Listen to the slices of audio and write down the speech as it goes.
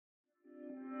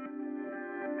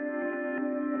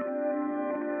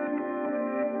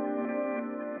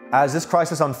As this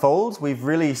crisis unfolds, we've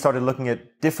really started looking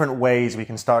at different ways we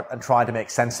can start and try to make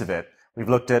sense of it. We've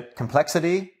looked at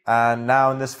complexity, and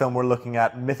now in this film we're looking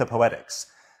at mythopoetics.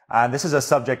 And this is a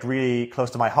subject really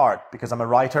close to my heart because I'm a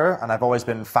writer and I've always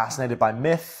been fascinated by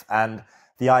myth and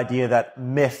the idea that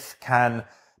myth can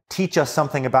teach us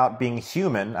something about being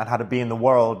human and how to be in the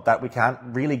world that we can't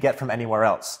really get from anywhere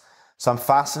else. So I'm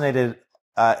fascinated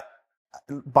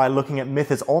by looking at myth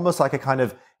as almost like a kind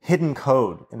of hidden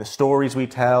code in the stories we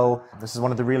tell. This is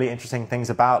one of the really interesting things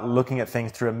about looking at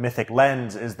things through a mythic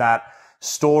lens, is that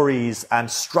stories and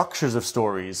structures of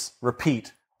stories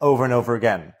repeat over and over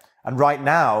again. And right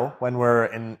now, when we're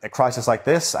in a crisis like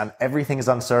this and everything is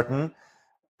uncertain,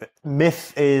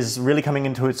 myth is really coming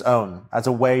into its own as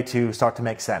a way to start to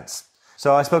make sense.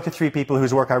 So I spoke to three people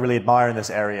whose work I really admire in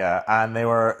this area, and they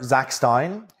were Zak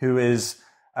Stein, who is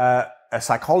a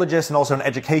psychologist and also an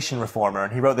education reformer.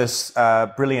 And he wrote this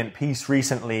brilliant piece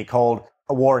recently called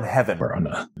A War in Heaven. We're on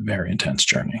a very intense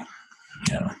journey,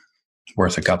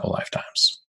 worth a couple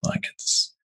lifetimes. Like,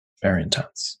 it's very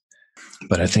intense.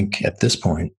 But I think at this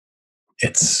point,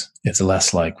 it's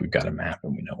less like we've got a map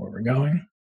and we know where we're going,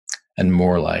 and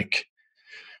more like,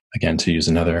 again, to use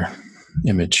another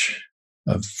image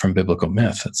from biblical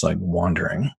myth, it's like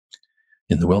wandering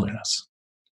in the wilderness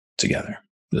together.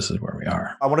 This is where we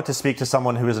are. I wanted to speak to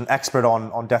someone who is an expert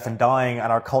on death and dying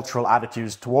and our cultural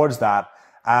attitudes towards that.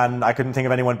 And I couldn't think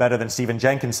of anyone better than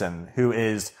Jenkinson, who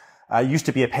is used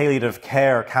to be a palliative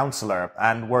care counselor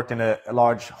and worked in a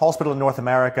large hospital in North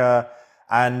America,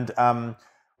 and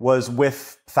was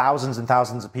with thousands and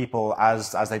thousands of people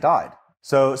as they died.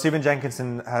 So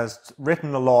Jenkinson has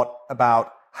written a lot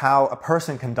about how a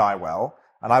person can die well.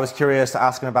 And I was curious to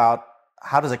ask him about,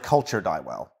 how does a culture die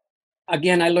well?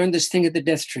 Again, I learned this thing at the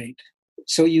death trade.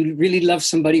 So you really love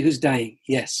somebody who's dying.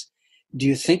 Yes. Do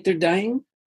you think they're dying?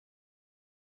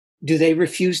 Do they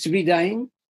refuse to be dying?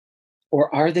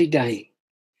 Or are they dying?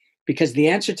 Because the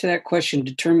answer to that question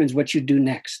determines what you do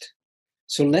next.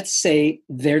 So let's say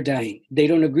they're dying. They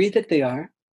don't agree that they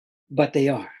are, but they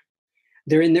are.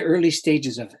 They're in the early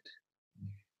stages of it.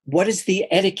 What is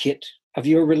the etiquette of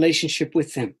your relationship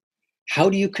with them? How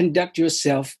do you conduct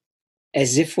yourself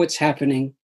as if what's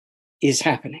happening is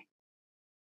happening?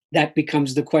 That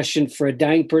becomes the question for a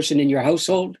dying person in your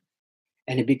household.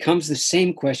 And it becomes the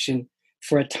same question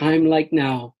for a time like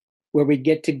now, where we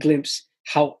get to glimpse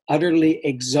how utterly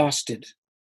exhausted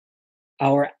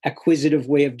our acquisitive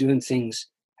way of doing things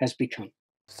has become.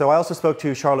 So I also spoke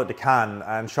to Charlotte de Cann,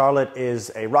 and Charlotte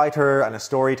is a writer and a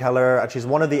storyteller, and she's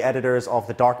one of the editors of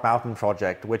the Dark Mountain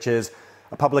Project, which is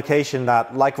a publication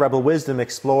that, like Rebel Wisdom,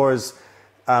 explores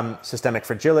systemic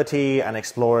fragility and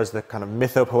explores the kind of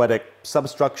mythopoetic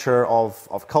substructure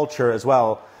of culture as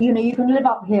well. You can live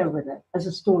up here with it as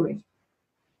a story,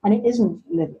 and it isn't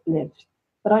lived.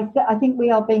 But I think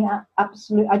we are being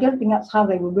absolute. I don't think that's how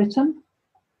they were written,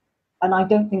 and I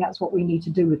don't think that's what we need to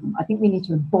do with them. I think we need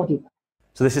to embody them.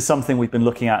 So this is something we've been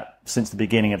looking at since the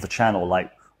beginning of the channel, like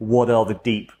what are the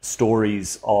deep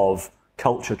stories of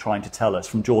culture trying to tell us,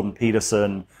 from Jordan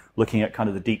Peterson, looking at kind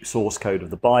of the deep source code of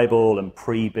the Bible and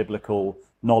pre-biblical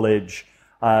knowledge,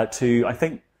 to, I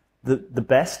think, the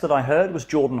best that I heard was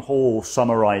Jordan Hall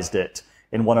summarized it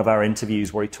in one of our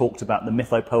interviews, where he talked about the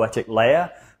mythopoetic layer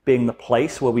being the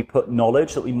place where we put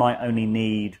knowledge that we might only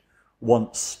need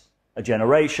once a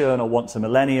generation or once a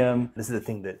millennium. This is the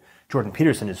thing that Jordan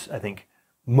Peterson is, I think,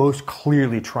 most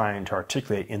clearly trying to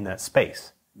articulate in that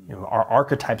space. Our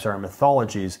archetypes, our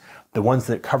mythologies, the ones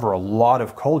that cover a lot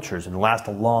of cultures and last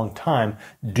a long time,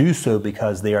 do so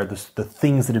because they are the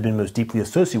things that have been most deeply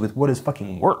associated with what has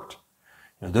fucking worked.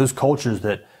 Those cultures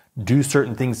that do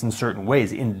certain things in certain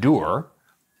ways endure,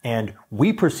 and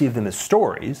we perceive them as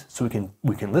stories, so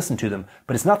we can listen to them,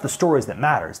 but it's not the stories that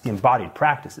matter, it's the embodied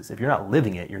practices. If you're not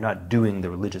living it, you're not doing the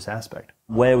religious aspect.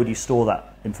 Where would you store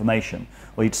that information?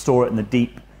 Well, you'd store it in the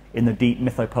deep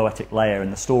mythopoetic layer, in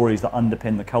the stories that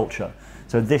underpin the culture.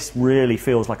 So this really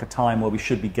feels like a time where we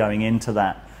should be going into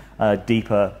that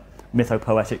deeper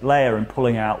mythopoetic layer and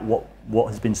pulling out what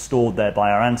has been stored there by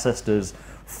our ancestors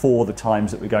for the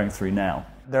times that we're going through now.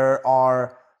 There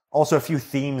are also a few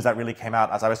themes that really came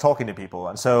out as I was talking to people.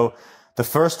 And so the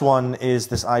first one is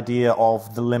this idea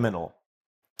of the liminal.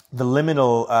 The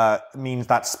liminal means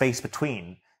that space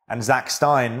between. And Zak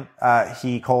Stein,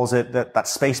 he calls it that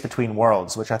space between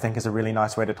worlds, which I think is a really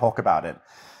nice way to talk about it.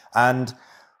 And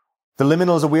the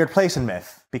liminal is a weird place in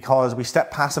myth because we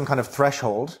step past some kind of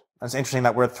threshold. And it's interesting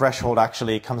that word threshold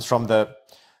actually comes from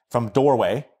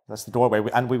doorway. That's the doorway.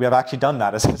 And we have actually done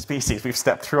that as a species. We've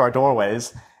stepped through our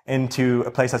doorways into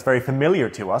a place that's very familiar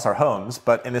to us, our homes,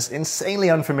 but in this insanely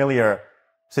unfamiliar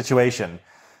situation.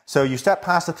 So you step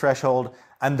past the threshold,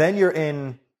 and then you're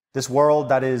in this world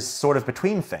that is sort of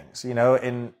between things. You know,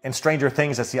 in Stranger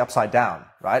Things, it's the upside down,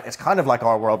 right? It's kind of like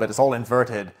our world, but it's all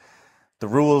inverted. The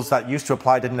rules that used to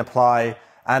apply didn't apply.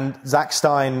 And Zak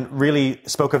Stein really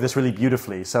spoke of this really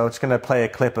beautifully. So it's going to play a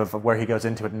clip of where he goes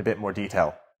into it in a bit more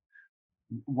detail.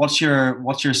 What's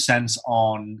your sense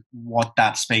on what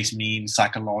that space means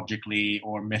psychologically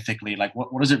or mythically? Like,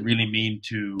 what does it really mean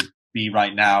to be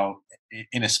right now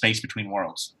in a space between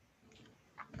worlds?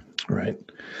 Right.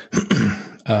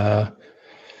 I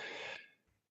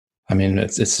mean,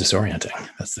 it's disorienting.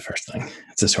 That's the first thing.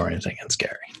 It's disorienting and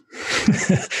scary.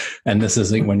 And this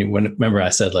is like when remember I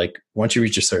said, like, once you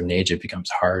reach a certain age, it becomes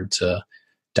hard to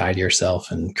die to yourself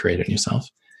and create it yourself.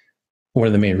 One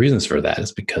of the main reasons for that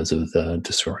is because of the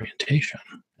disorientation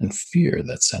and fear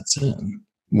that sets in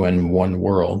when one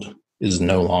world is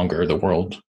no longer the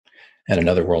world and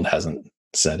another world hasn't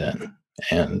set in.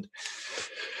 And,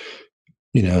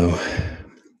 you know,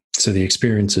 so the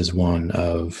experience is one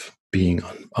of being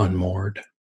unmoored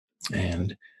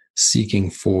and seeking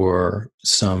for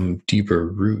some deeper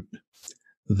root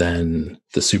than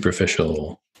the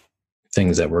superficial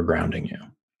things that were grounding you.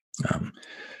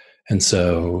 And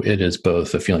so it is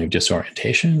both a feeling of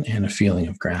disorientation and a feeling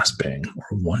of grasping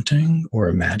or wanting or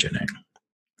imagining,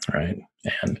 right?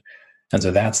 And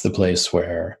so that's the place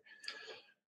where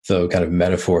the kind of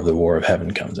metaphor of the war of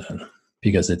heaven comes in,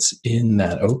 because it's in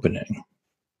that opening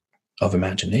of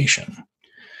imagination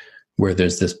where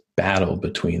there's this battle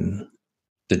between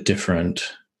the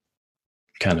different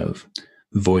kind of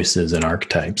voices and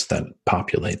archetypes that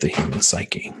populate the human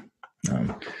psyche.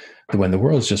 When the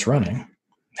world's just running,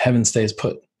 heaven stays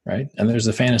put, right? And there's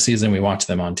the fantasies and we watch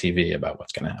them on TV about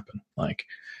what's going to happen. Like,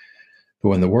 but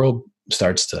when the world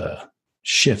starts to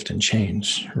shift and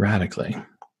change radically,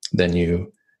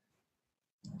 then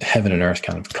heaven and earth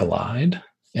kind of collide.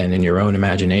 And in your own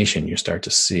imagination, you start to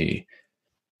see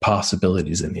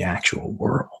possibilities in the actual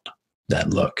world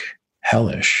that look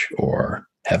hellish or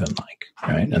heaven-like,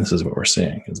 right? And this is what we're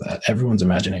seeing, is that everyone's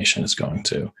imagination is going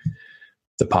to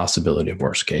the possibility of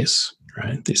worst case,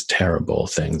 right? These terrible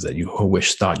things that you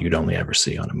thought you'd only ever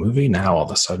see on a movie, now all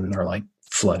of a sudden are like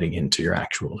flooding into your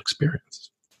actual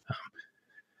experience.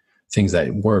 Things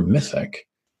that were mythic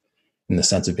in the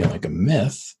sense of being like a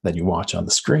myth that you watch on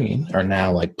the screen are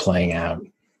now like playing out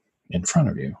in front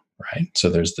of you, right? So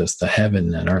there's the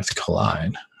heaven and earth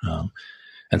collide.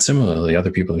 And similarly,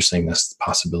 other people are seeing this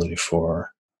possibility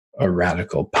for a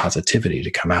radical positivity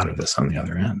to come out of this on the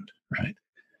other end, right?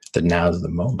 That now's the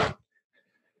moment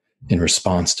in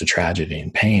response to tragedy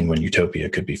and pain when utopia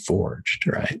could be forged,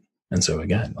 right? And so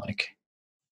again, like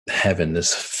heaven,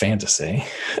 this fantasy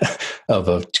of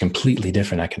a completely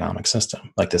different economic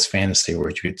system, like this fantasy where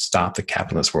you could stop the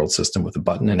capitalist world system with a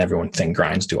button and everything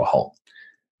grinds to a halt.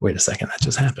 Wait a second, that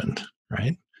just happened,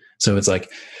 right? So it's like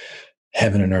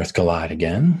heaven and earth collide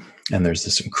again, and there's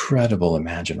this incredible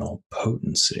imaginal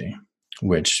potency,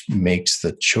 which makes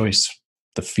the choice,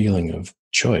 the feeling of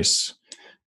choice,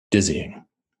 dizzying.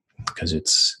 Because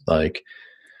it's like,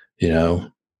 you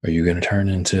know, are you going to turn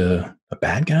into a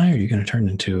bad guy or are you going to turn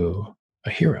into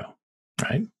a hero,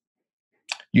 right?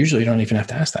 Usually you don't even have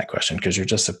to ask that question because you're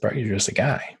just a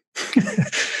guy.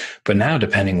 But now,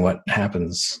 depending what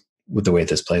happens with the way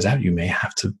this plays out, you may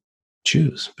have to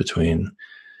choose between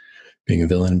being a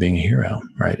villain and being a hero,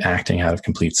 right? Acting out of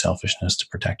complete selfishness to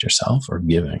protect yourself or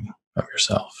giving of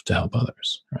yourself to help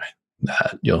others, right?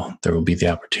 There will be the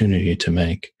opportunity to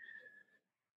make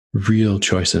real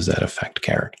choices that affect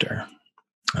character.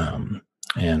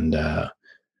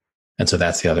 And so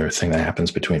that's the other thing that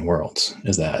happens between worlds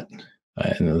is that,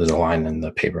 and there's a line in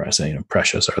the paper I say, you know,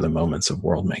 precious are the moments of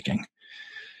world making.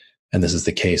 And this is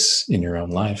the case in your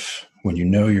own life when you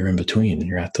know you're in between and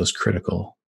you're at those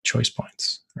critical choice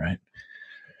points, right?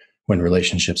 When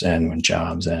relationships end, when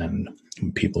jobs end,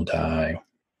 when people die,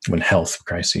 when health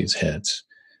crises hit,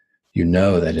 you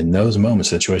know that in those moments,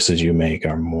 the choices you make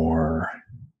are more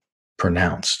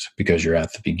pronounced because you're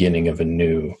at the beginning of a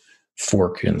new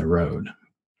fork in the road.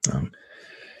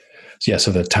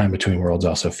 So the time between worlds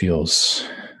also feels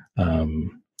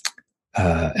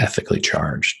ethically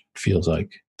charged. Feels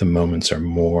like the moments are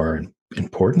more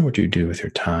important. What you do with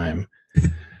your time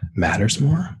matters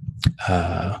more.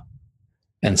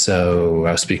 And so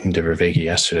I was speaking to Viveki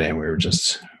yesterday, and it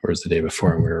was the day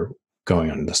before, and we were going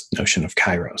on this notion of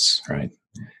kairos, right?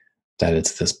 That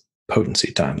it's this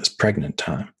potency time, this pregnant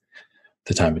time,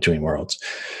 the time between worlds,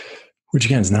 which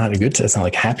again is not it's not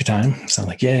like happy time. It's not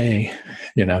like, yay,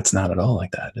 you know, it's not at all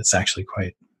like that. It's actually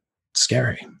quite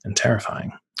scary and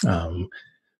terrifying.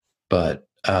 But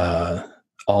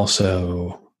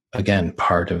also, again,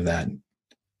 part of that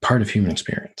part of human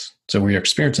experience. So we're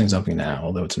experiencing something now,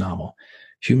 although it's novel.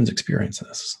 Humans experience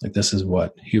this. Like, this is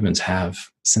what humans have,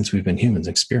 since we've been humans,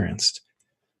 experienced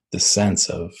this sense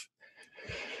of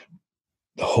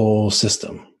the whole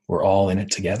system. We're all in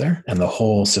it together, and the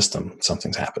whole system,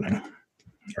 something's happening,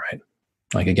 right?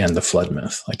 Like, again, the flood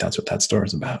myth, like that's what that story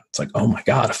is about. It's like, oh my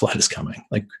God, a flood is coming.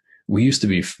 Like, we used to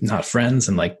be not friends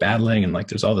and like battling, and like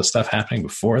there's all this stuff happening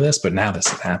before this, but now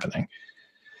this is happening.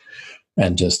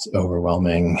 And just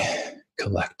overwhelming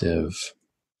collective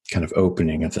kind of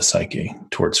opening of the psyche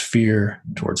towards fear,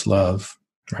 towards love,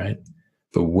 right?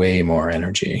 But way more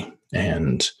energy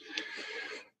and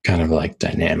kind of like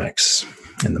dynamics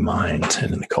in the mind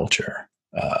and in the culture.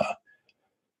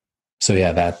 So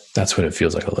yeah, that's what it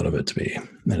feels like a little bit to be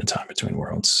in a time between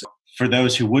worlds. For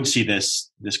those who would see this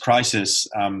crisis,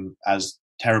 as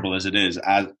terrible as it is,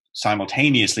 as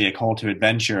simultaneously a call to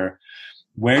adventure,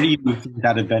 where do you think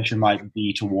that adventure might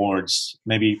be towards?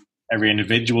 Maybe every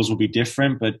individual's will be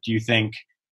different, but do you think,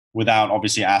 without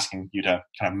obviously asking you to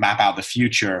kind of map out the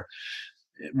future,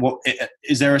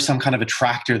 is there some kind of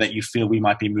attractor that you feel we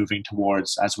might be moving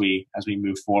towards as we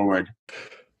move forward?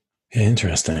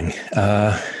 Interesting.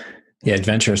 Yeah,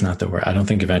 adventure is not the word. I don't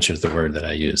think adventure is the word that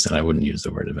I used, and I wouldn't use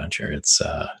the word adventure. It's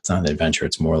not an adventure.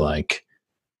 It's more like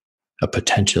a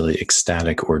potentially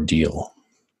ecstatic ordeal,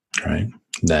 right?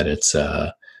 That it's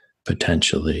a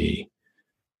potentially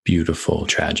beautiful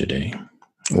tragedy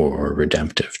or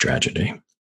redemptive tragedy.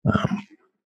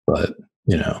 But,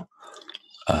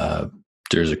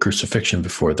 there's a crucifixion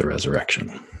before the resurrection,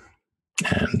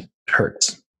 and it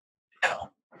hurts.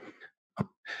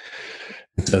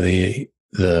 So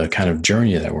the kind of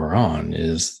journey that we're on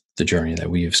is the journey that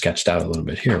we've sketched out a little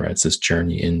bit here, right? It's this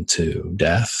journey into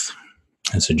death.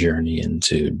 It's a journey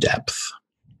into depth,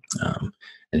 and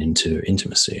into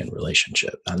intimacy and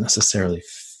relationship, not necessarily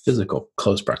physical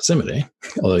close proximity,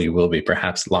 although you will be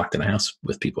perhaps locked in a house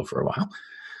with people for a while,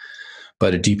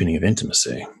 but a deepening of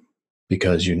intimacy,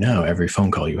 because every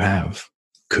phone call you have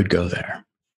could go there.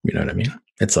 You know what I mean?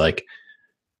 It's like,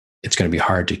 it's going to be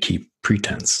hard to keep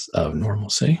pretense of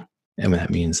normalcy. And that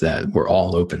means that we're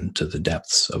all open to the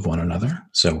depths of one another.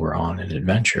 So we're on an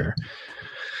adventure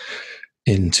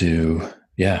into,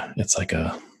 it's like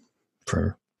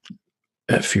for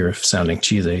a fear of sounding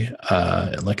cheesy,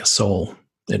 like a soul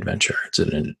adventure.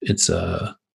 It's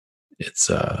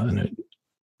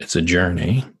a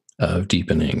journey of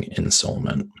deepening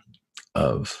ensoulment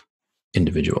of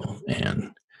individual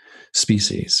and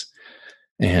species.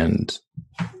 And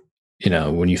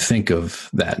when you think of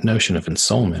that notion of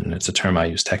ensoulment, and it's a term I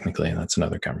use technically, and that's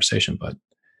another conversation, but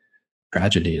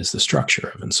tragedy is the structure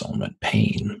of ensoulment,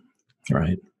 pain,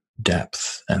 right?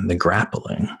 Depth, and the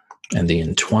grappling and the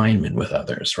entwinement with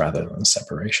others rather than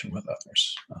separation with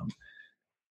others.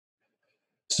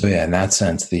 So yeah, in that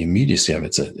sense, the immediacy of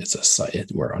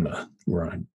we're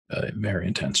on a very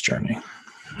intense journey,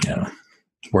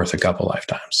 worth a couple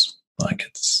lifetimes. Like,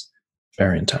 it's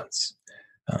very intense.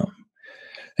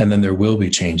 And then there will be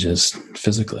changes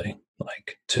physically,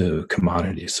 like to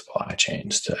commodity supply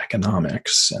chains, to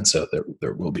economics. And so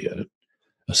there will be a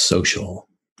social,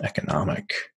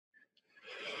 economic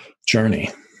journey,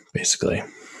 basically.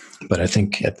 But I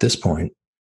think at this point,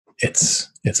 it's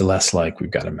less like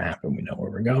we've got a map and we know where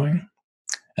we're going,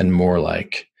 and more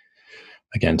like,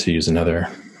 again, to use another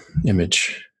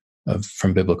image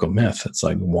from biblical myth, it's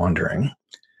like wandering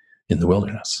in the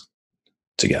wilderness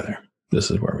together.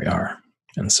 This is where we are.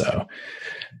 And so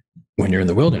when you're in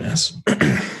the wilderness, you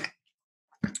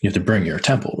have to bring your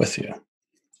temple with you,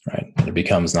 right? And it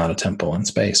becomes not a temple in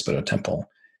space, but a temple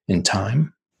in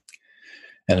time.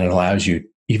 And it allows you,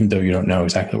 even though you don't know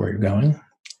exactly where you're going,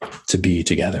 to be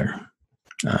together,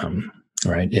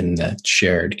 right? In that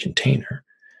shared container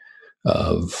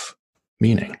of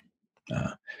meaning.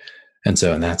 And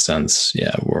so in that sense,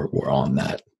 we're on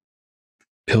that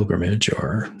pilgrimage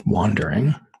or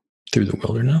wandering through the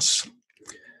wilderness.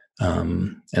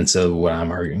 And so what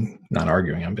I'm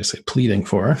I'm basically pleading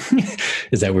for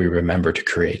is that we remember to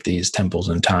create these temples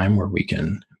in time where we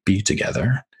can be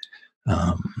together,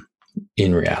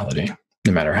 in reality,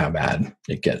 no matter how bad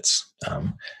it gets,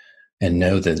 and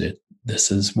know that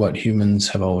this is what humans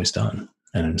have always done.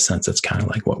 And in a sense, it's kind of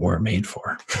like what we're made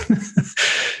for,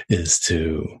 is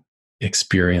to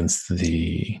experience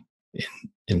the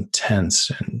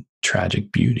intense and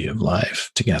tragic beauty of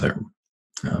life together.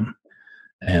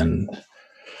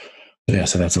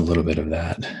 So that's a little bit of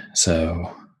that.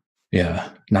 So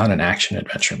not an action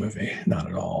adventure movie, not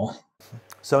at all.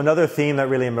 So another theme that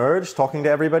really emerged talking to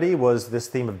everybody was this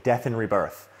theme of death and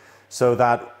rebirth. So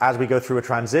that as we go through a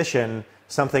transition,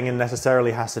 something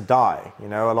necessarily has to die. You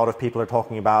know, a lot of people are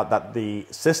talking about that the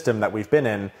system that we've been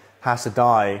in has to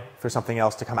die for something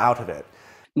else to come out of it.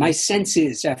 My sense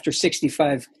is, after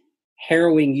 65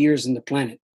 harrowing years on the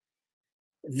planet,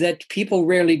 that people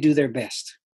rarely do their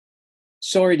best.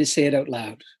 Sorry to say it out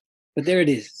loud, but there it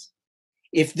is.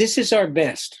 If this is our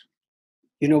best,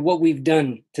 you know, what we've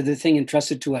done to the thing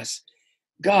entrusted to us,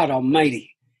 God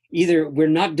Almighty, either we're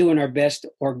not doing our best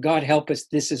or God help us,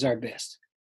 this is our best.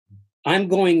 I'm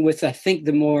going with, I think,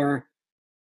 the more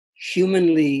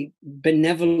humanly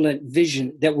benevolent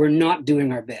vision that we're not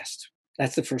doing our best.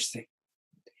 That's the first thing.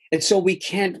 And so we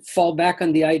can't fall back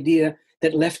on the idea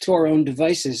that left to our own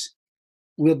devices,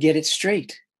 we'll get it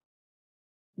straight.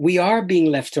 We are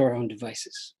being left to our own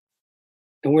devices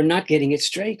and we're not getting it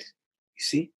straight, you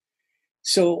see?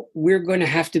 So we're going to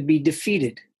have to be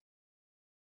defeated.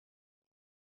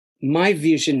 My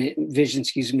vision,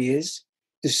 is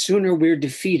the sooner we're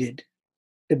defeated,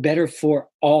 the better for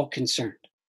all concerned.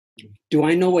 Do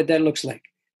I know what that looks like?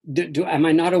 Am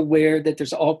I not aware that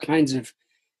there's all kinds of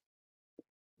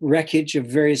wreckage of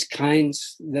various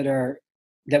kinds that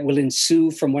will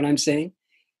ensue from what I'm saying?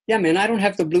 Yeah, man, I don't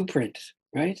have the blueprint,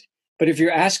 right? But if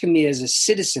you're asking me as a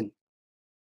citizen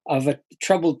of a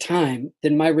troubled time,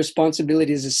 then my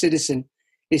responsibility as a citizen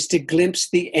is to glimpse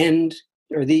the end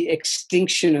or the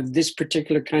extinction of this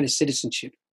particular kind of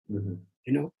citizenship. Mm-hmm.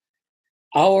 You know,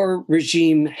 our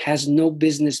regime has no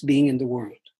business being in the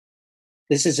world.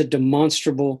 This is a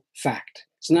demonstrable fact.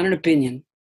 It's not an opinion.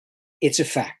 It's a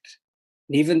fact.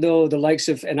 And even though the likes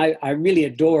of, and I really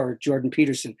adore Jordan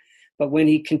Peterson, but when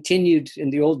he continued in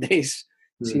the old days,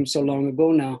 seems so long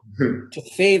ago now, to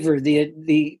favor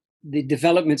the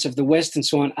developments of the West and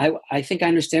so on, I think I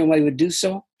understand why he would do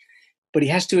so, but he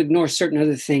has to ignore certain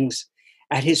other things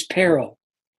at his peril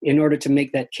in order to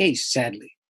make that case,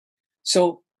 sadly.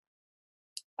 So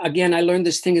again, I learned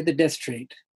this thing at the death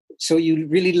trade. So you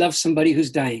really love somebody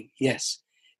who's dying? Yes.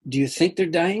 Do you think they're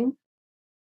dying?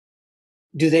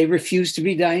 Do they refuse to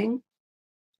be dying?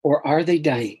 Or are they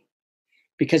dying?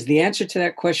 Because the answer to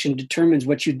that question determines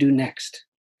what you do next.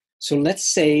 So let's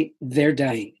say they're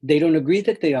dying. They don't agree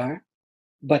that they are,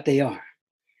 but they are.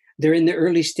 They're in the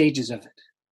early stages of it.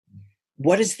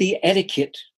 What is the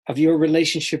etiquette of your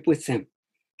relationship with them?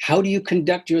 How do you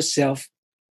conduct yourself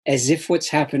as if what's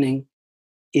happening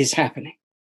is happening?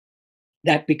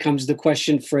 That becomes the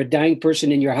question for a dying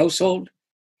person in your household,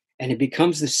 and it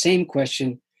becomes the same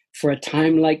question for a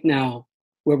time like now,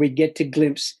 where we get to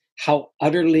glimpse how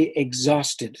utterly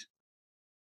exhausted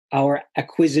our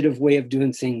acquisitive way of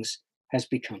doing things has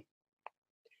become.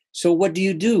 So what do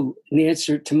you do? And the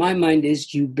answer to my mind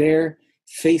is you bear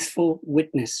faithful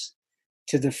witness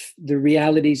to the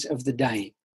realities of the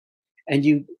dying. And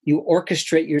you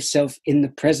orchestrate yourself in the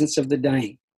presence of the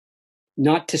dying,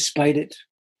 not to spite it,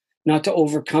 not to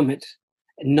overcome it,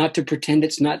 and not to pretend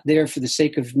it's not there for the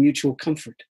sake of mutual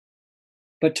comfort,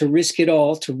 but to risk it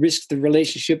all, to risk the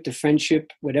relationship, the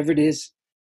friendship, whatever it is,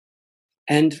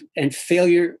 and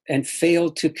fail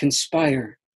to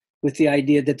conspire with the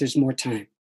idea that there's more time.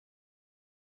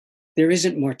 There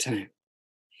isn't more time.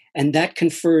 And that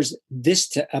confers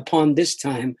upon this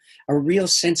time a real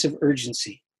sense of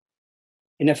urgency.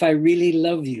 And if I really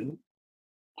love you,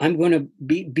 I'm going to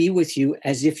be with you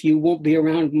as if you won't be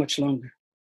around much longer.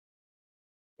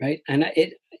 Right? And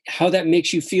how that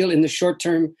makes you feel in the short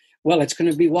term, well, it's going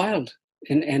to be wild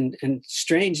and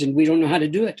strange, and we don't know how to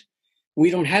do it. We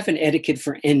don't have an etiquette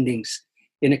for endings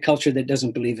in a culture that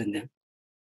doesn't believe in them.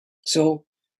 So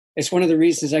it's one of the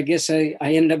reasons I guess I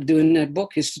ended up doing that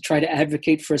book, is to try to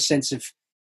advocate for a sense of,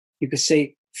 you could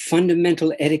say,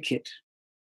 fundamental etiquette,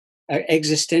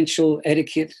 existential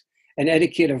etiquette, an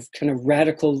etiquette of kind of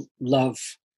radical love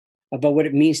about what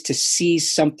it means to see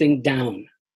something down.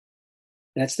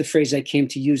 That's the phrase I came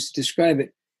to use to describe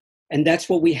it. And that's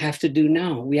what we have to do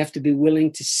now. We have to be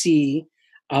willing to see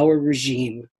our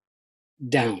regime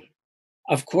down.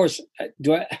 Of course,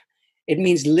 it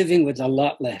means living with a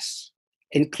lot less,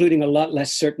 including a lot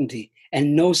less certainty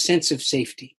and no sense of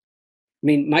safety. I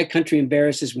mean, my country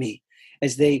embarrasses me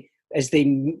as they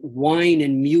whine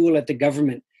and mule at the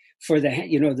government for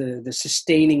the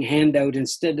sustaining handout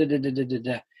instead.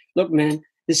 Look, man,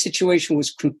 this situation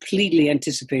was completely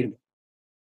anticipatable.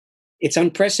 It's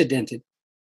unprecedented,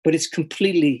 but it's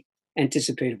completely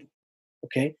anticipatable.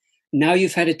 Okay? Now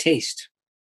you've had a taste.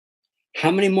 How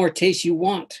many more tastes you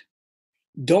want?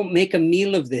 Don't make a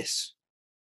meal of this.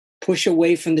 Push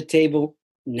away from the table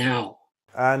now.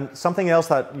 And something else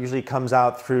that usually comes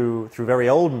out through very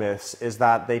old myths is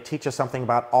that they teach us something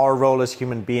about our role as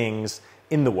human beings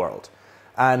in the world.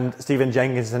 And Stephen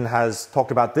Jenkinson has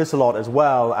talked about this a lot as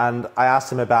well. And I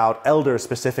asked him about elders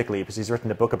specifically, because he's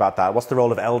written a book about that. What's the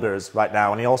role of elders right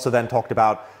now? And he also then talked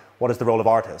about what is the role of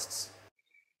artists.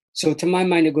 So to my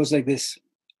mind, it goes like this.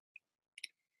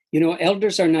 You know,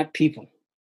 elders are not people.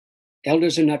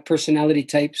 Elders are not personality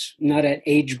types, not an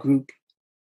age group.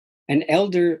 An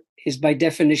elder is by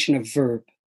definition a verb.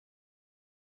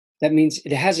 That means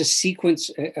it has a sequence,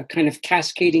 a kind of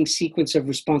cascading sequence of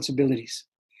responsibilities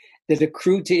that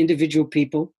accrue to individual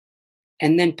people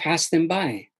and then pass them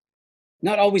by.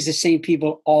 Not always the same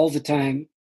people all the time.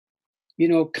 You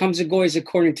know, comes and goes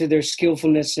according to their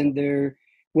skillfulness and their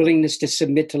willingness to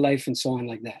submit to life and so on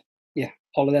like that. Yeah,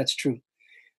 all of that's true.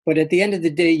 But at the end of the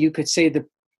day, you could say the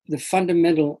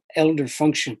fundamental elder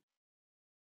function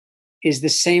is the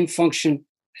same function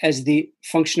as the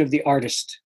function of the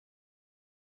artist.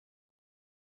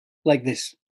 Like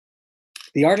this.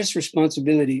 The artist's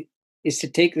responsibility is to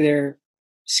take their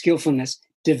skillfulness,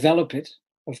 develop it,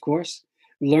 of course,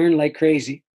 learn like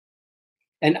crazy,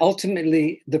 and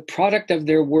ultimately the product of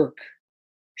their work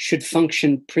should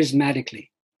function prismatically.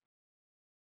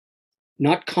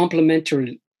 Not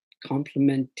complementarily,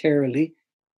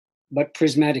 but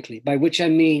prismatically, by which I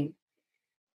mean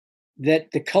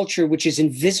that the culture, which is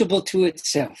invisible to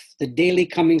itself, the daily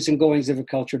comings and goings of a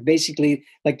culture, basically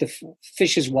like the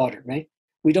fish's water, right?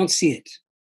 We don't see it.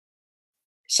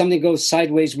 Something goes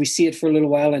sideways, we see it for a little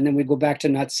while, and then we go back to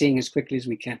not seeing as quickly as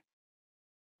we can.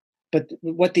 But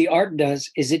what the art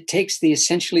does is it takes the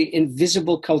essentially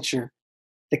invisible culture,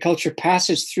 the culture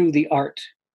passes through the art,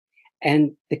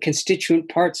 and the constituent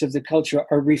parts of the culture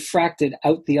are refracted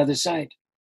out the other side.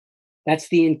 That's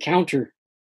the encounter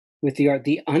with the art,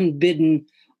 the unbidden,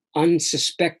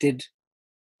 unsuspected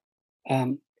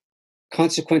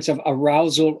consequence of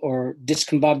arousal or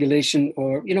discombobulation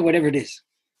or, you know, whatever it is.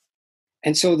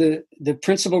 And so the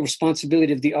principal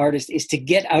responsibility of the artist is to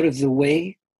get out of the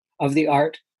way of the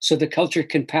art so the culture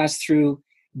can pass through,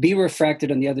 be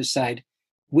refracted on the other side,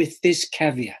 with this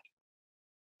caveat,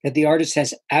 that the artist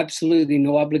has absolutely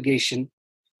no obligation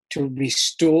to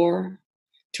restore,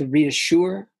 to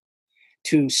reassure,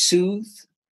 to soothe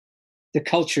the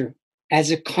culture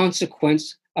as a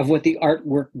consequence of what the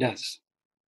artwork does.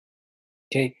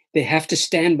 Okay, they have to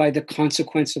stand by the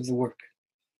consequence of the work.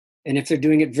 And if they're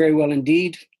doing it very well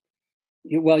indeed,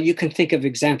 well, you can think of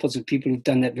examples of people who've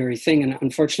done that very thing. And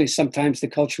unfortunately, sometimes the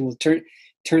culture will turn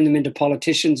them into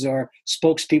politicians or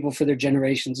spokespeople for their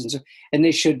generations. And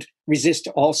they should resist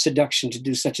all seduction to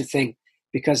do such a thing,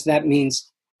 because that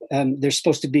means they're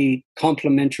supposed to be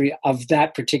complementary of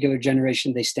that particular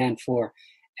generation they stand for,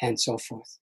 and so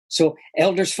forth. So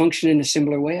elders function in a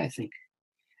similar way, I think.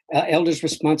 Elders'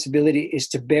 responsibility is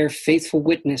to bear faithful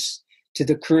witness to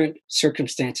the current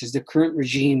circumstances, the current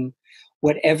regime,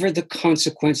 whatever the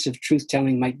consequence of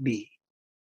truth-telling might be.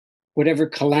 Whatever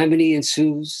calamity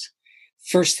ensues,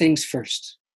 first things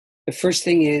first. The first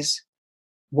thing is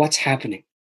what's happening.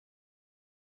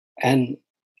 And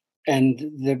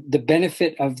the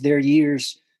benefit of their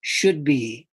years should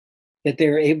be that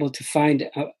they're able to find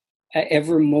a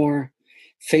ever more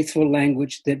faithful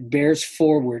language that bears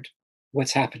forward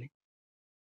what's happening,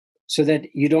 so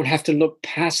that you don't have to look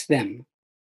past them,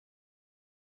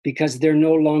 because they're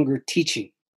no longer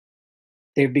teaching.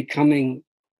 They're becoming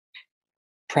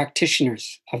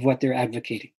practitioners of what they're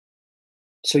advocating.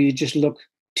 So you just look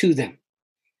to them.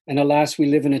 And alas, we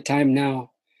live in a time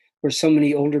now where so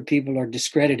many older people are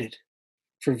discredited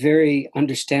for very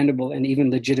understandable and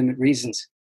even legitimate reasons,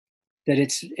 that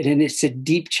it's a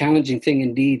deep, challenging thing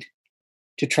indeed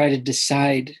to try to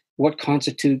decide what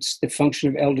constitutes the function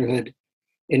of elderhood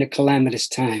in a calamitous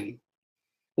time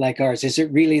like ours. Is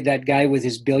it really that guy with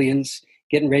his billions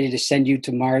getting ready to send you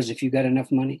to Mars if you got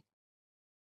enough money?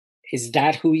 Is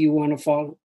that who you want to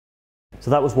follow?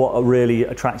 So that was what really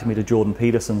attracted me to Jordan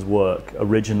Peterson's work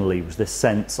originally, was this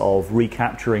sense of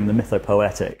recapturing the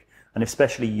mythopoetic, and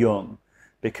especially Jung,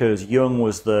 because Jung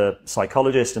was the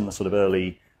psychologist in the sort of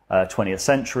early 20th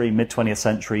century, mid-20th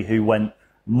century, who went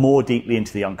more deeply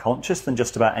into the unconscious than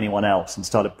just about anyone else and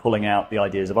started pulling out the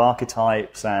ideas of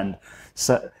archetypes. And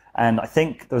I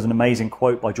think there was an amazing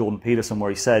quote by Jordan Peterson where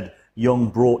he said Jung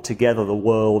brought together the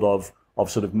world of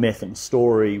sort of myth and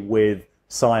story with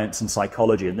science and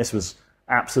psychology. And this was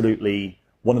absolutely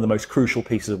one of the most crucial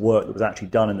pieces of work that was actually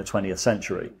done in the 20th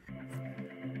century.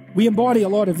 We embody a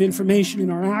lot of information in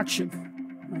our action,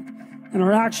 right? And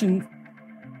our action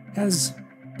has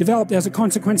developed as a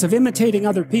consequence of imitating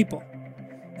other people.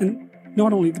 And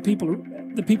not only the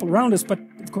people around us, but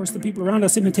of course the people around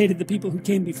us imitated the people who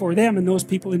came before them, and those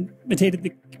people imitated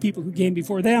the people who came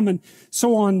before them, and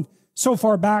so on, so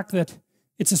far back that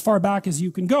It's as far back as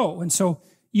you can go. And so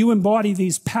you embody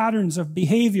these patterns of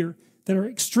behavior that are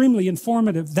extremely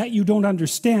informative, that you don't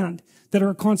understand, that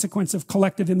are a consequence of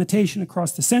collective imitation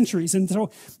across the centuries. And so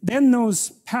then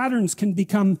those patterns can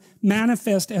become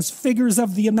manifest as figures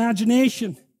of the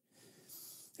imagination.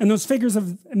 And those figures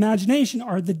of imagination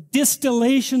are the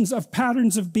distillations of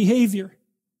patterns of behavior.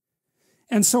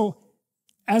 And so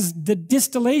as the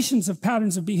distillations of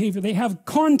patterns of behavior, they have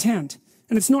content.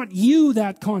 And it's not you,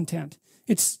 that content.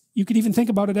 You could even think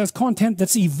about it as content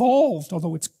that's evolved,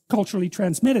 although it's culturally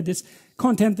transmitted. It's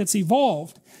content that's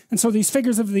evolved. And so these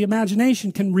figures of the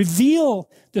imagination can reveal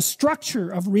the structure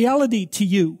of reality to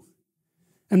you.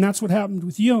 And that's what happened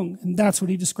with Jung. And that's what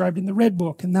he described in the Red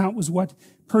Book. And that was what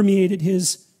permeated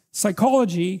his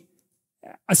psychology,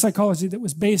 a psychology that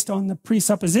was based on the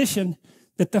presupposition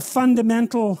that the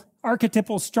fundamental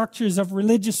archetypal structures of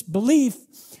religious belief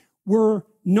were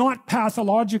not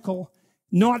pathological,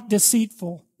 not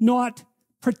deceitful, not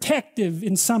protective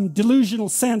in some delusional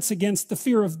sense against the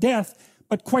fear of death,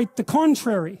 but quite the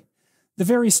contrary. The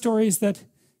very stories that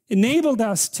enabled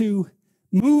us to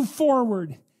move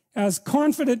forward as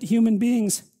confident human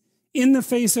beings in the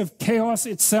face of chaos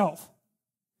itself.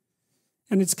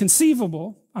 And it's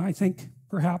conceivable, I think,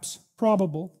 perhaps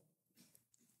probable,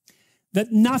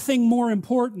 that nothing more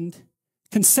important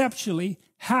conceptually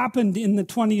happened in the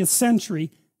 20th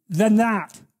century than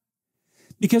that.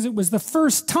 Because it was the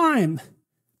first time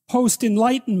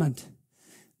post-Enlightenment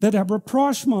that a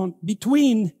rapprochement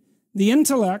between the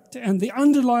intellect and the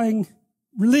underlying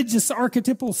religious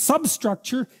archetypal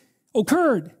substructure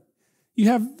occurred. You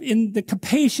have in the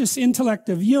capacious intellect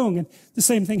of Jung, and the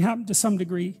same thing happened to some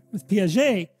degree with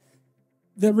Piaget,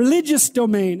 the religious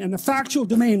domain and the factual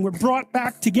domain were brought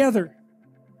back together.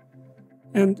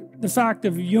 And the fact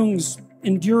of Jung's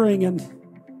enduring and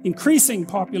increasing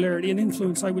popularity and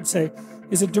influence, I would say,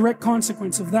 is a direct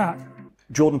consequence of that.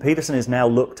 Jordan Peterson is now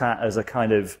looked at as a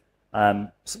kind of,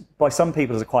 by some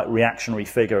people, as a quite reactionary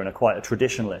figure and quite a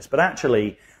traditionalist. But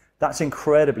actually, that's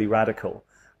incredibly radical.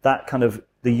 That kind of,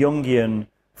 the Jungian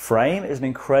frame is an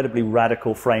incredibly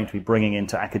radical frame to be bringing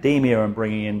into academia and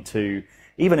bringing into,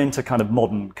 even into kind of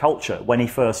modern culture. When he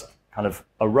first kind of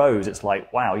arose, it's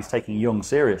like, wow, he's taking Jung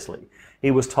seriously.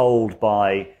 He was told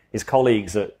by his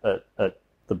colleagues at the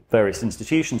various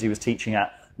institutions he was teaching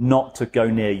at not to go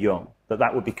near Jung,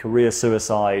 that would be career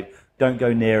suicide, don't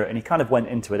go near it, and he kind of went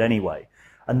into it anyway.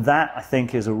 And that, I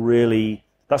think, is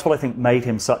that's what I think made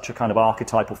him such a kind of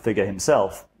archetypal figure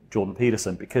himself, Jordan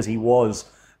Peterson, because he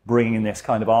was bringing in this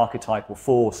kind of archetypal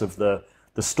force of the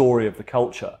story of the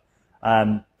culture.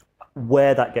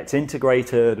 Where that gets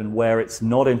integrated and where it's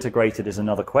not integrated is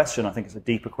another question. I think it's a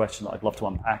deeper question that I'd love to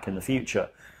unpack in the future.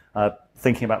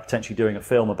 Thinking about potentially doing a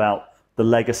film about the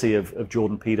legacy of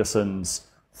Jordan Peterson's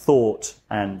thought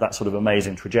and that sort of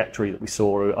amazing trajectory that we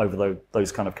saw over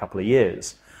those kind of couple of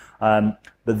years. But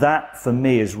that, for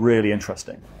me, is really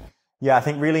interesting. Yeah, I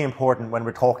think really important when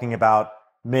we're talking about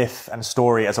myth and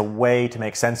story as a way to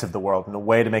make sense of the world and a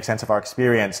way to make sense of our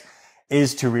experience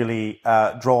is to really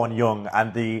draw on Jung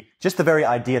and just the very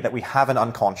idea that we have an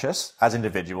unconscious as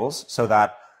individuals so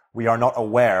that we are not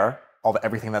aware of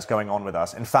everything that's going on with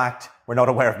us. In fact, we're not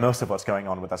aware of most of what's going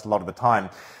on with us a lot of the time.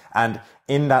 And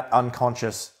in that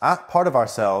unconscious part of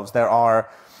ourselves, there are,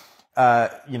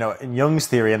 in Jung's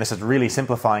theory, and this is really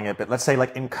simplifying it, but let's say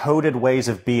like encoded ways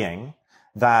of being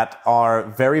that are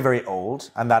very, very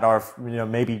old and that are,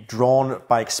 maybe drawn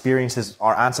by experiences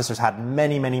our ancestors had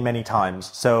many, many, many times.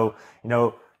 So,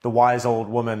 the wise old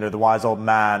woman or the wise old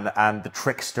man and the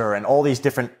trickster and all these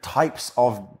different types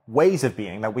of ways of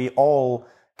being that we all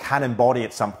can embody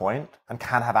at some point and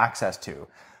can have access to.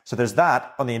 So there's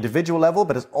that on the individual level,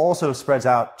 but it also spreads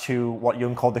out to what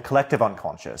Jung called the collective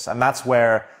unconscious. And that's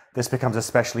where this becomes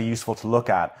especially useful to look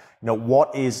at.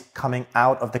 What is coming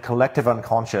out of the collective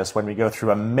unconscious when we go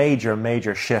through a major,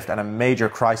 major shift and a major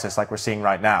crisis like we're seeing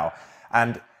right now?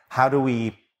 And how do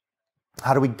we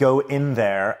go in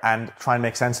there and try and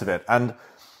make sense of it? And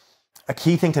a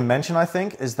key thing to mention, I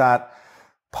think, is that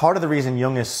part of the reason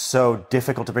Jung is so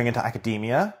difficult to bring into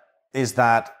academia is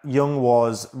that Jung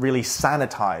was really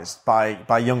sanitized by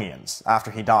Jungians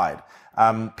after he died.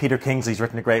 Peter Kingsley's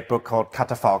written a great book called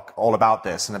Catafalque all about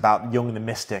this and about Jung the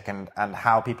mystic and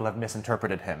how people have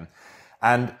misinterpreted him.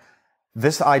 And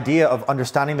this idea of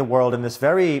understanding the world in this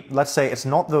very, let's say, it's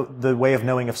not the way of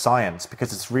knowing of science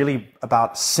because it's really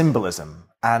about symbolism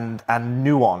and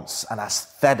nuance and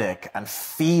aesthetic and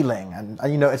feeling. And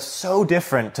it's so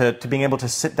different to being able to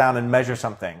sit down and measure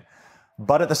something.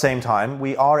 But at the same time,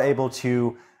 we are able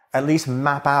to at least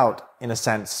map out, in a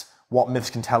sense, what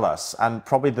myths can tell us. And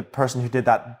probably the person who did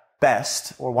that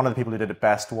best, or one of the people who did it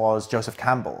best, was Joseph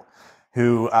Campbell,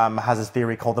 who has this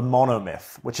theory called the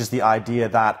monomyth, which is the idea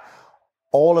that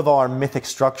all of our mythic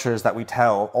structures that we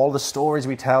tell, all the stories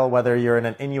we tell, whether you're in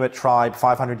an Inuit tribe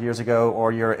 500 years ago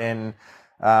or you're in,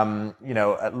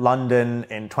 London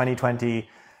in 2020,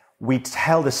 we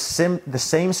tell the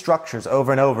same structures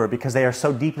over and over because they are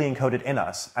so deeply encoded in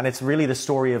us. And it's really the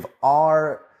story of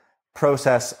our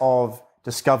process of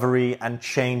discovery and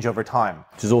change over time.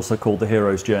 Which is also called the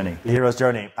hero's journey. The hero's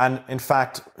journey. And in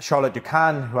fact, Charlotte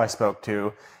Ducan, who I spoke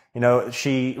to,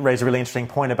 she raised a really interesting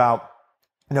point about,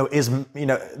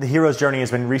 the hero's journey has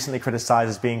been recently criticized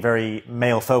as being very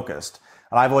male focused.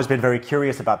 And I've always been very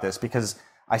curious about this because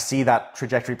I see that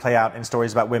trajectory play out in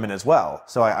stories about women as well.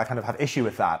 So I kind of have issue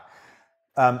with that.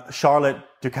 Charlotte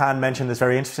Ducan mentioned this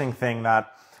very interesting thing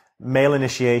that male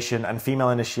initiation and female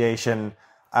initiation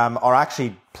are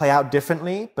actually play out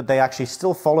differently, but they actually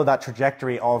still follow that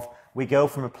trajectory of we go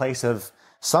from a place of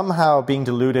somehow being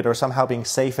deluded or somehow being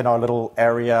safe in our little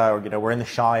area, or, we're in the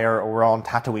Shire or we're on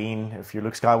Tatooine, if you're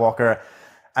Luke Skywalker.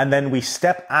 And then we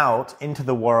step out into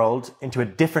the world, into a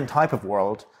different type of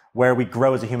world where we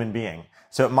grow as a human being.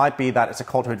 So it might be that it's a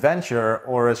call to adventure,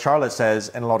 or as Charlotte says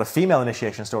in a lot of female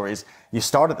initiation stories, you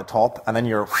start at the top and then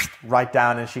you're right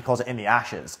down, and she calls it in the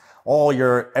ashes.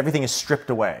 Everything is stripped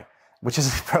away, which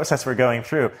is the process we're going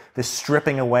through. This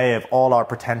stripping away of all our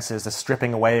pretenses, the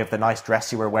stripping away of the nice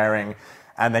dress you were wearing,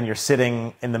 and then you're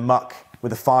sitting in the muck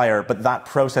with a fire. But that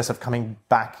process of coming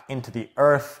back into the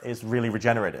earth is really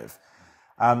regenerative.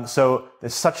 So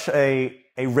there's such a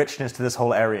richness to this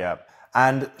whole area.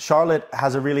 And Charlotte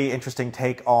has a really interesting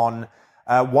take on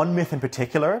one myth in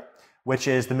particular, which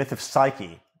is the myth of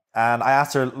Psyche. And I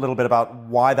asked her a little bit about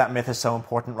why that myth is so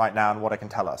important right now and what it can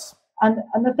tell us. And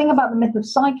the thing about the myth of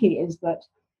Psyche is that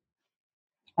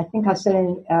I think I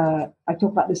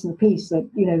talk about this in the piece,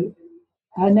 that,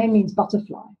 her name means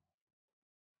butterfly.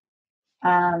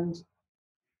 And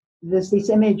there's this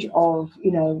image of,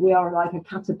 we are like a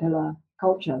caterpillar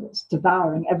culture that's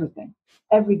devouring everything.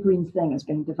 Every green thing is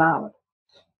being devoured.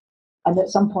 And at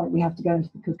some point we have to go into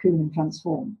the cocoon and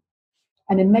transform.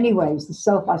 And in many ways, the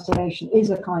self-isolation is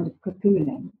a kind of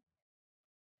cocooning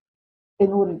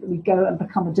in order that we go and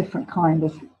become a different kind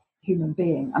of human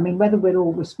being. I mean, whether we'll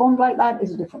all respond like that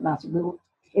is a different matter.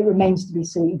 It remains to be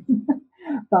seen.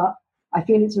 But I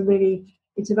feel it's a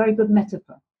very good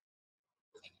metaphor.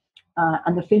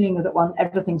 And the feeling that when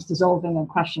everything's dissolving and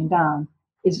crashing down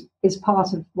is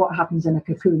part of what happens in a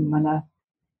cocoon when a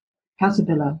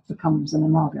caterpillar becomes an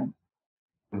imago.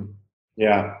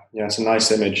 Yeah, it's a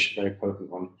nice image, very potent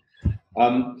one.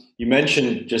 You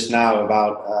mentioned just now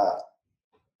about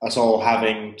us all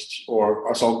having, or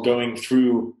us all going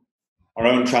through our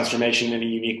own transformation in a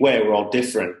unique way. We're all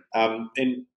different.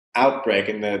 In Outbreak,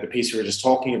 in the piece we were just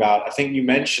talking about, I think you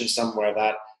mentioned somewhere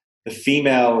that the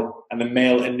female and the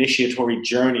male initiatory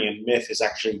journey in myth is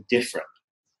actually different.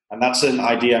 And that's an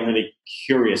idea I'm really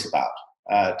curious about.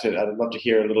 I'd love to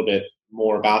hear a little bit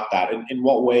more about that. In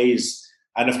what ways?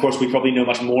 And of course, we probably know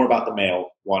much more about the male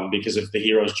one because of the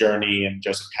hero's journey and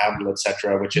Joseph Campbell,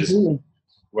 etc., which is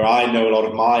where I know a lot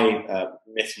of my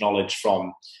myth knowledge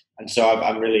from. And so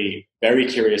I'm really very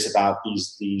curious about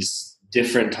these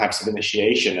different types of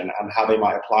initiation and how they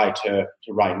might apply to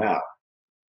right now.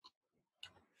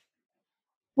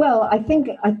 Well, I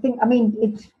mean,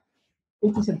 it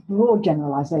is a broad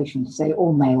generalization to say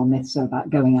all male myths are about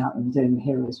going out and doing the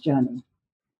hero's journey.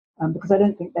 Because I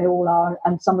don't think they all are,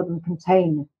 and some of them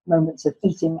contain moments of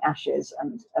eating ashes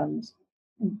and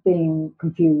being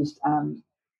confused and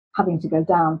having to go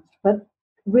down. But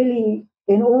really,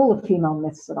 in all the female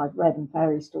myths that I've read in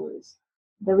fairy stories,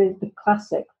 there is the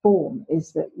classic form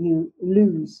is that you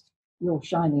lose your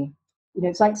shiny.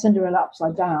 It's like Cinderella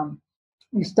upside down.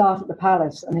 You start at the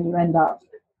palace and then you end up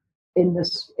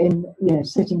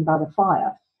sitting by the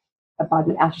fire, by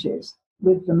the ashes,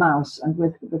 with the mouse and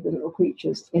with the little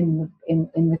creatures in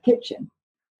the kitchen.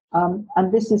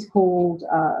 And this is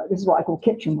what I call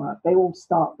kitchen work. They all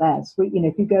start there. So,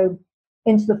 if you go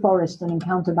into the forest and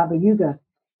encounter Baba Yaga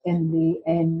in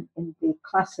the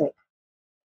classic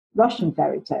Russian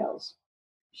fairy tales,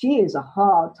 she is a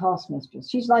hard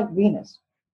taskmistress. She's like Venus.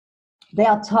 They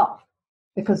are tough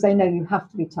because they know you have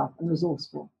to be tough and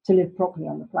resourceful to live properly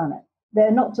on the planet. They're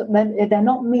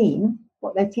not mean.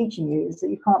 What they're teaching you is that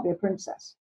you can't be a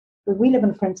princess. But we live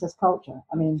in a princess culture.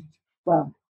 I mean,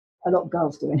 well, a lot of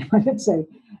girls do anyway, let's say,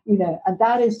 and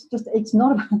that is just, it's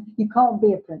not about, you can't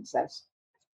be a princess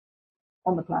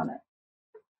on the planet.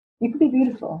 You can be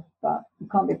beautiful, but you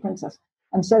can't be a princess.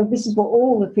 And so this is what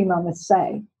all the female myths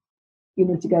say. You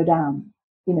need to go down,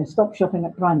 stop shopping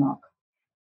at Primark.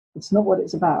 It's not what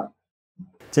it's about.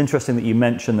 It's interesting that you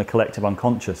mentioned the collective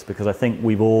unconscious, because I think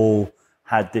we've all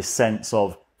had this sense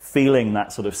of feeling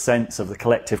that sort of sense of the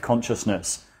collective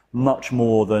consciousness much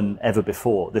more than ever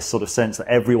before. This sort of sense that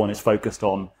everyone is focused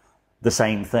on the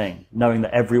same thing, knowing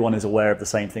that everyone is aware of the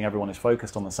same thing, everyone is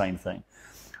focused on the same thing.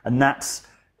 And that's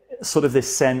sort of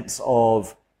this sense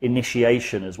of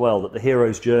initiation as well, that the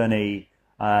hero's journey,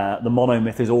 the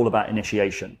monomyth, is all about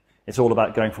initiation. It's all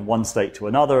about going from one state to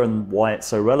another, and why it's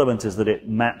so relevant is that it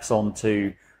maps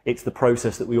onto, it's the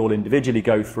process that we all individually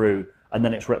go through, and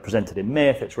then it's represented in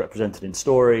myth, it's represented in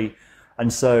story.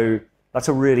 And so that's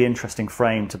a really interesting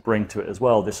frame to bring to it as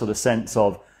well, this sort of sense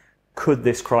of, could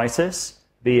this crisis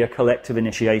be a collective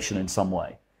initiation in some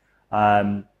way?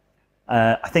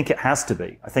 I think it has to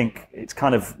be. I think it's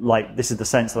kind of like, this is the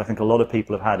sense that I think a lot of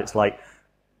people have had. It's like,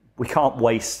 we can't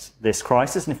waste this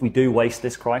crisis, and if we do waste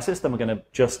this crisis, then we're going to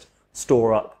just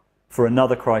store up for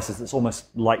another crisis that's almost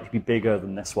likely to be bigger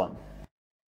than this one.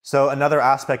 So another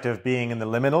aspect of being in the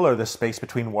liminal, or the space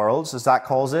between worlds, as Zak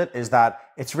calls it, is that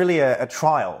it's really a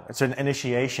trial. It's an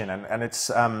initiation. And it's,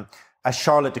 as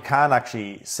Charlotte de Cann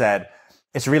actually said,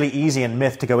 it's really easy in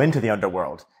myth to go into the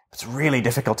underworld. It's really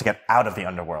difficult to get out of the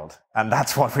underworld. And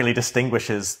that's what really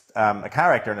distinguishes a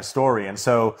character in a story. And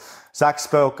so Zak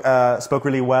spoke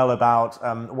really well about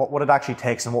what it actually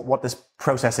takes, and what this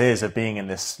process is of being in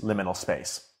this liminal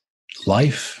space.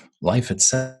 Life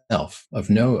itself,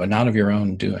 not of your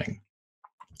own doing,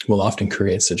 will often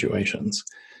create situations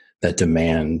that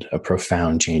demand a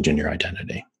profound change in your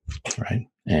identity, right?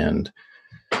 And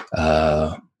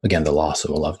again, the loss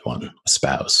of a loved one, a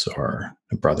spouse, or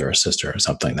a brother or sister, or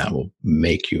something that will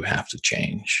make you have to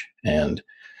change. And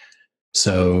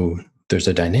so there's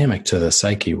a dynamic to the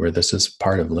psyche where this is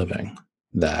part of living,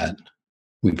 that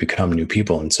we become new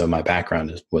people. And so my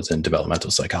background was in developmental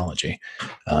psychology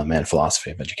and philosophy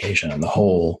of education, and the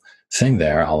whole thing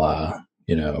there, a la,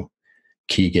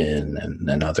 Keegan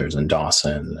and others, and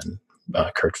Dawson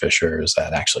and Kurt Fisher, is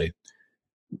that actually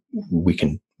we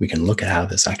can look at how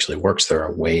this actually works. There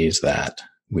are ways that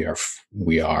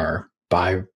we are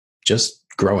by just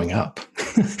growing up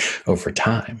over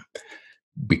time,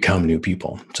 become new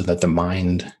people, so that the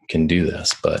mind can do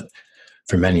this. But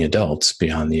for many adults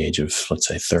beyond the age of, let's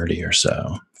say, 30 or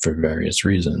so, for various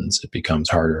reasons, it becomes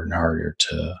harder and harder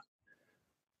to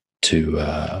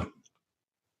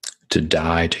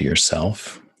die to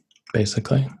yourself,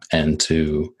 basically, and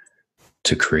to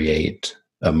create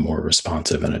a more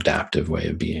responsive and adaptive way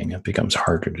of being. It becomes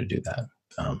harder to do that.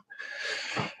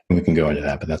 We can go into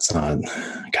that, but that's not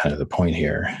kind of the point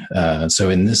here. So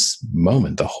in this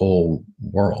moment, the whole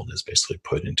world is basically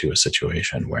put into a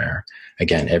situation where,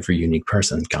 again, every unique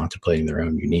person contemplating their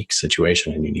own unique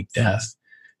situation and unique death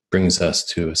brings us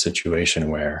to a situation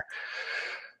where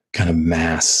kind of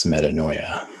mass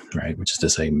metanoia, right, which is to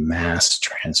say mass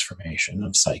transformation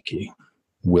of psyche,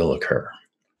 will occur.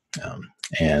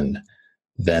 And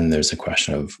then there's a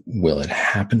question of, will it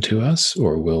happen to us,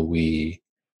 or will we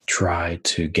try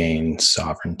to gain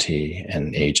sovereignty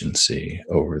and agency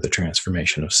over the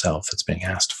transformation of self that's being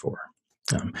asked for?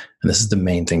 And this is the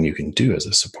main thing you can do as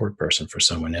a support person for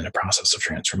someone in a process of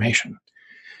transformation,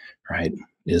 right?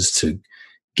 Is to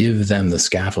give them the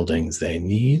scaffoldings they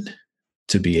need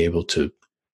to be able to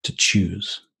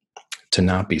choose, to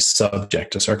not be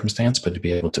subject to circumstance, but to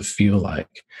be able to feel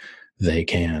like they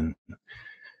can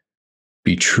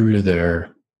be true to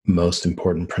their most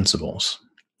important principles,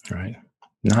 right?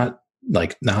 Not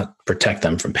protect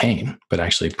them from pain, but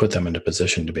actually put them in a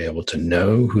position to be able to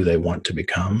know who they want to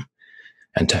become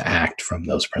and to act from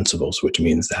those principles, which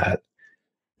means that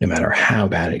no matter how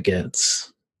bad it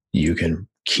gets, you can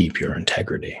keep your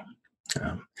integrity.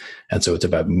 And so it's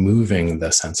about moving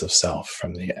the sense of self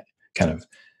from the kind of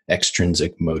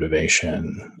extrinsic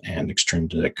motivation and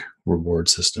extrinsic reward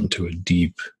system to a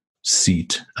deep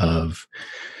seat of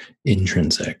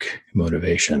intrinsic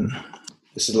motivation.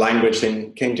 This is language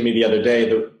thing came to me the other day.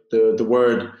 The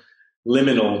word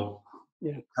liminal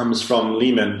comes from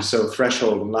limen, so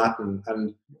threshold in Latin,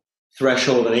 and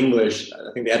threshold in English.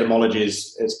 I think the etymology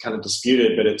is kind of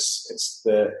disputed, but it's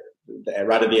the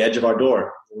right at the edge of our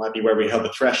door. It might be where we held the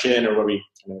thresh in, or where we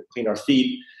clean our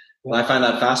feet. And I find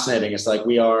that fascinating. It's like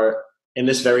we are in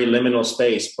this very liminal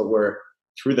space, but we're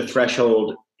through the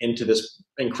threshold into this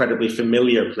incredibly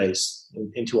familiar place,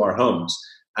 into our homes.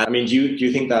 I mean, do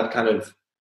you think that kind of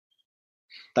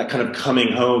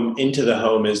coming home into the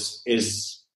home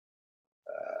is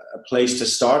a place to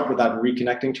start with that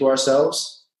reconnecting to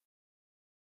ourselves?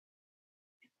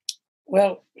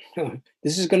 Well,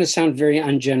 this is going to sound very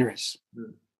ungenerous,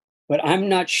 but I'm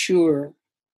not sure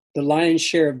the lion's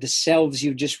share of the selves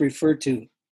you just referred to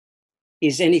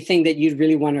is anything that you'd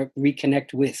really want to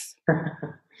reconnect with.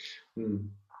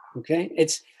 Okay?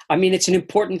 It's an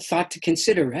important thought to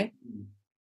consider, right?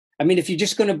 I mean, if you're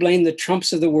just going to blame the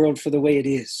Trumps of the world for the way it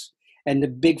is, and the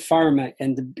big pharma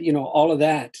and all of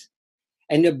that,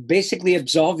 and to basically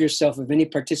absolve yourself of any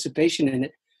participation in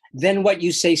it, then what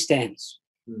you say stands.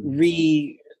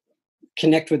 Reconnect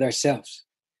with ourselves.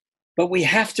 But we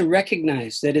have to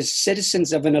recognize that as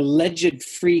citizens of an alleged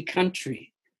free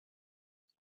country,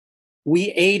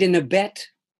 we aid and abet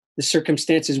the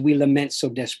circumstances we lament so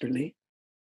desperately,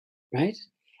 right?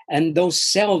 And those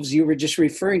selves you were just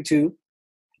referring to,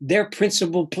 they're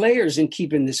principal players in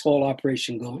keeping this whole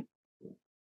operation going.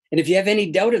 And if you have any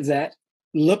doubt of that,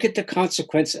 look at the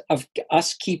consequence of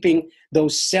us keeping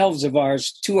those selves of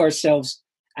ours to ourselves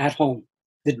at home.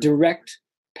 The direct,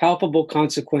 palpable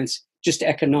consequence, just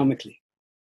economically,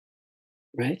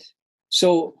 right?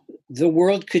 So the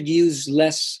world could use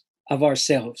less of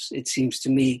ourselves, it seems to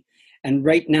me. And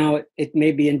right now, it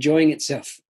may be enjoying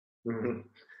itself.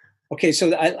 Okay,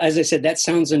 so as I said, that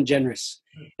sounds ungenerous.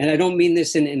 And I don't mean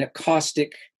this in a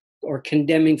caustic or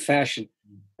condemning fashion,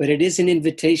 but it is an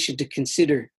invitation to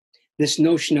consider this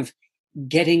notion of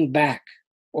getting back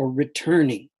or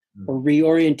returning or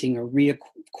reorienting or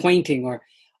reacquainting, or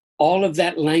all of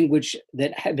that language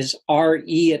that has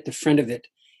RE at the front of it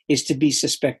is to be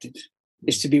suspected,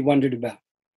 is to be wondered about.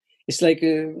 It's like,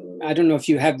 I don't know if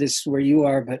you have this where you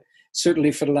are, but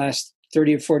certainly for the last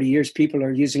 30 or 40 years, people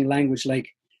are using language like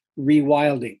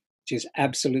rewilding, which is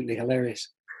absolutely hilarious,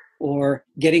 or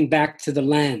getting back to the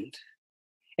land.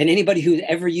 And anybody who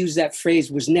ever used that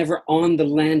phrase was never on the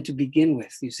land to begin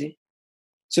with, you see?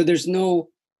 So there's no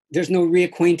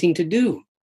reacquainting to do.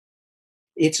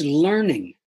 It's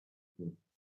learning.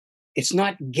 It's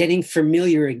not getting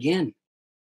familiar again,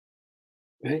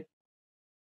 right?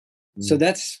 So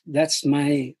that's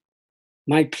my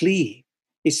plea,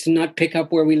 is to not pick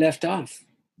up where we left off,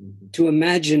 to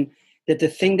imagine that the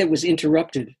thing that was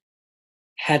interrupted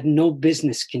had no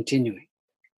business continuing.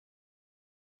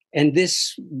 And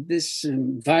this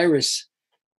virus,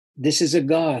 this is a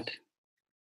God.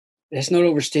 That's not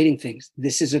overstating things.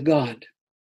 This is a God.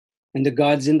 And the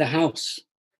God's in the house.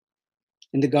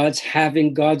 And the God's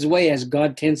having God's way, as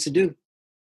God tends to do.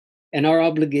 And our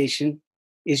obligation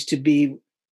is to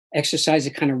exercise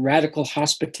a kind of radical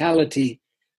hospitality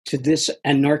to this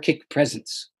anarchic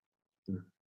presence.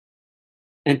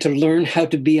 And to learn how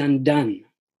to be undone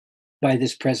by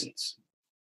this presence.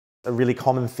 A really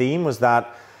common theme was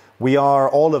that we are,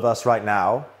 all of us right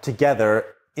now, together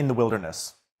in the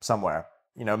wilderness somewhere.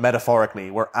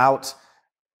 Metaphorically, we're out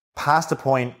past a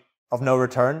point of no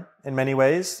return in many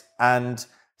ways. And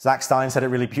Zak Stein said it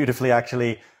really beautifully,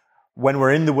 actually. When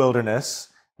we're in the wilderness,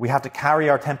 we have to carry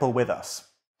our temple with us.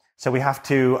 So we have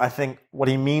to, I think what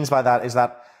he means by that is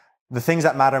that the things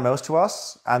that matter most to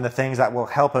us and the things that will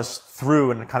help us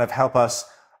through and kind of help us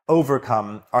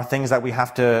overcome are things that we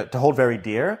have to hold very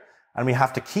dear, and we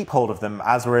have to keep hold of them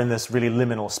as we're in this really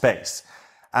liminal space.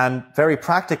 And very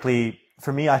practically,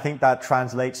 for me, I think that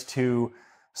translates to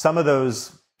some of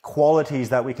those qualities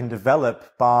that we can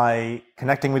develop by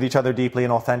connecting with each other deeply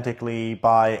and authentically,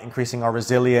 by increasing our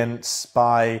resilience,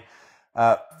 by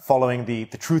following the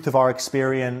truth of our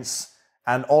experience,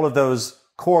 and all of those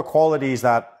core qualities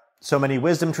that so many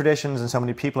wisdom traditions and so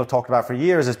many people have talked about for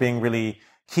years as being really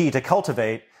key to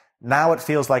cultivate. Now it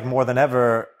feels like more than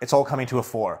ever, it's all coming to a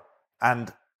fore.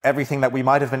 And everything that we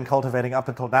might have been cultivating up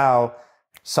until now,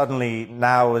 suddenly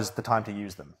now is the time to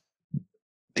use them.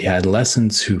 The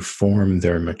adolescents who form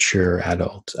their mature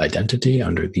adult identity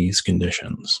under these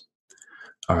conditions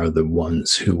are the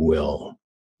ones who will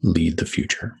lead the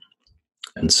future.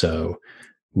 And so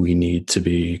we need to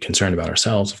be concerned about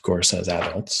ourselves, of course, as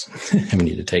adults, and we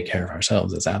need to take care of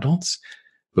ourselves as adults,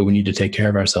 but we need to take care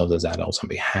of ourselves as adults on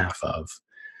behalf of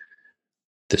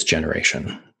this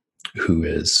generation who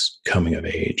is coming of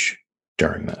age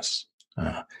during this.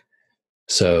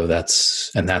 So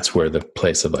that's where the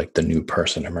place of like the new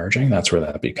person emerging, that's where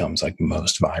that becomes like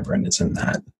most vibrant. It's in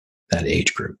that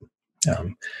age group.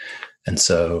 And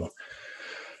so,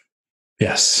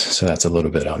 yes, so that's a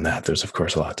little bit on that. There's of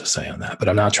course a lot to say on that, but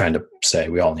I'm not trying to say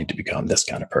we all need to become this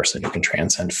kind of person who can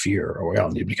transcend fear, or we all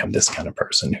need to become this kind of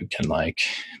person who can like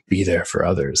be there for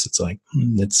others. It's like,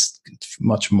 it's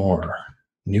much more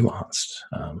nuanced.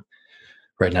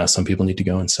 Right now, some people need to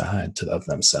go inside of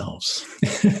themselves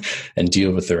and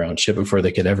deal with their own shit before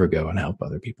they could ever go and help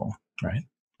other people, right?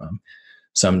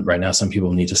 Some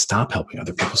people need to stop helping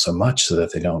other people so much so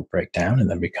that they don't break down and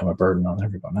then become a burden on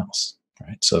everyone else,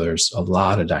 right? So there's a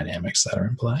lot of dynamics that are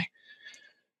in play.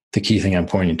 The key thing I'm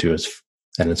pointing to is,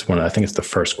 and it's I think it's the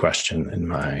first question in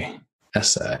my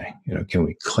essay, can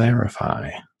we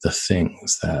clarify the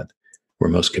things that we're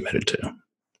most committed to,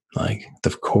 like the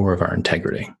core of our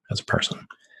integrity as a person?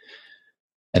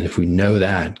 And if we know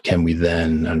that, can we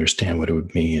then understand what it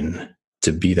would mean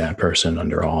to be that person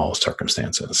under all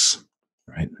circumstances,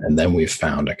 right? And then we've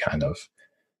found a kind of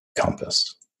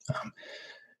compass.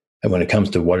 And when it comes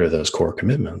to what are those core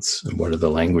commitments and what are the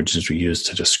languages we use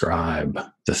to describe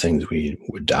the things we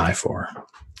would die for,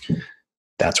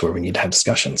 that's where we need to have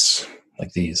discussions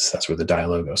like these. That's where the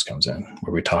dialogos comes in,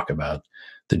 where we talk about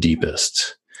the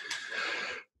deepest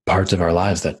parts of our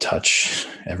lives that touch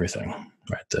everything,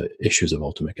 right? The issues of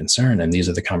ultimate concern. And these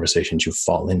are the conversations you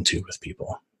fall into with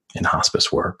people in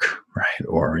hospice work, right?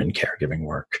 Or in caregiving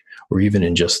work, or even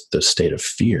in just the state of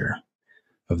fear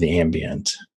of the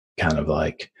ambient, kind of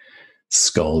like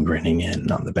skull grinning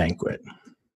in on the banquet,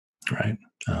 right?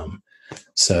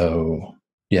 So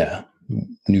yeah,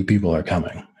 new people are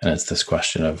coming, and it's this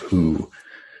question of who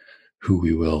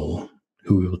we will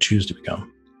choose to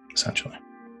become, essentially.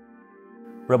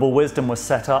 Rebel Wisdom was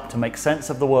set up to make sense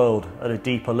of the world at a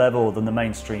deeper level than the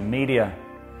mainstream media.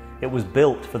 It was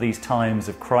built for these times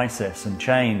of crisis and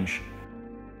change,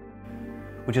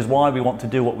 which is why we want to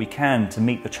do what we can to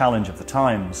meet the challenge of the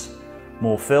times.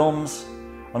 More films,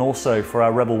 and also for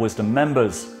our Rebel Wisdom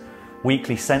members,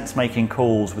 weekly sense-making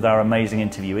calls with our amazing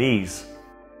interviewees.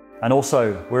 And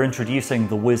also, we're introducing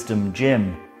the Wisdom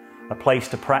Gym, a place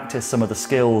to practice some of the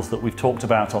skills that we've talked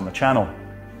about on the channel.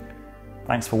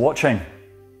 Thanks for watching,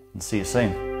 and see you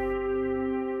soon.